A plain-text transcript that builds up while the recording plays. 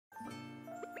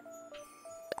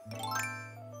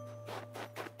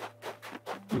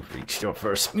You've reached your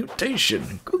first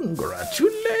mutation.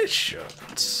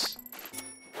 Congratulations.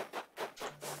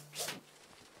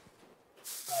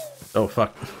 Oh,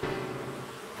 fuck.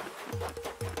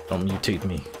 Don't mutate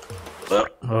me.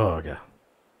 Oh, God.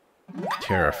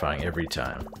 Terrifying every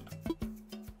time.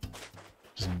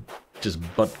 Just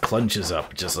butt clenches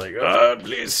up, just like, ah,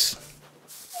 please.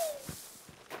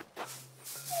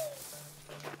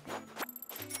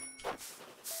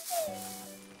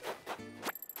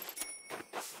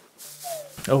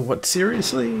 Oh, what,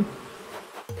 seriously?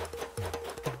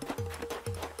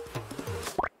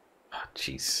 Oh,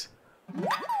 jeez.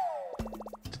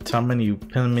 How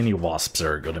many wasps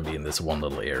are gonna be in this one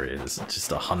little area? Is it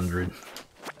just 100?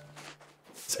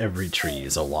 It's every tree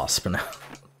is a wasp now.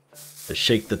 To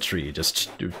shake the tree,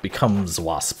 it becomes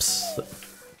wasps.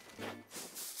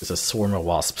 Because a swarm of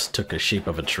wasps took a shape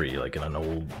of a tree, like in an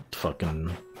old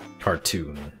fucking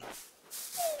cartoon.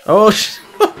 Oh,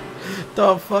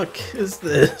 the fuck is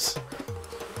this?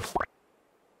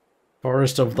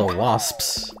 Forest of the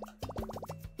Wasps.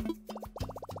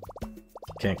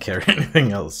 Can't carry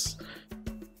anything else.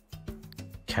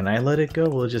 Can I let it go?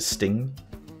 Will it just sting?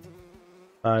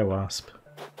 Bye, wasp.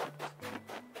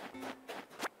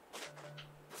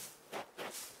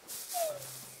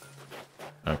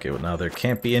 Okay, well now there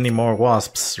can't be any more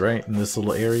wasps, right? In this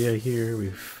little area here,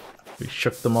 we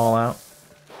shook them all out.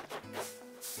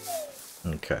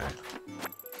 Okay.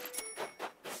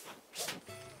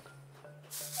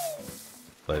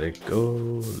 Let it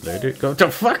go, let it go.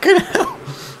 To fucking hell!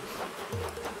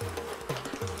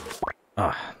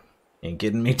 Ah, ain't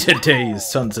getting me today, you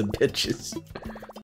sons of bitches.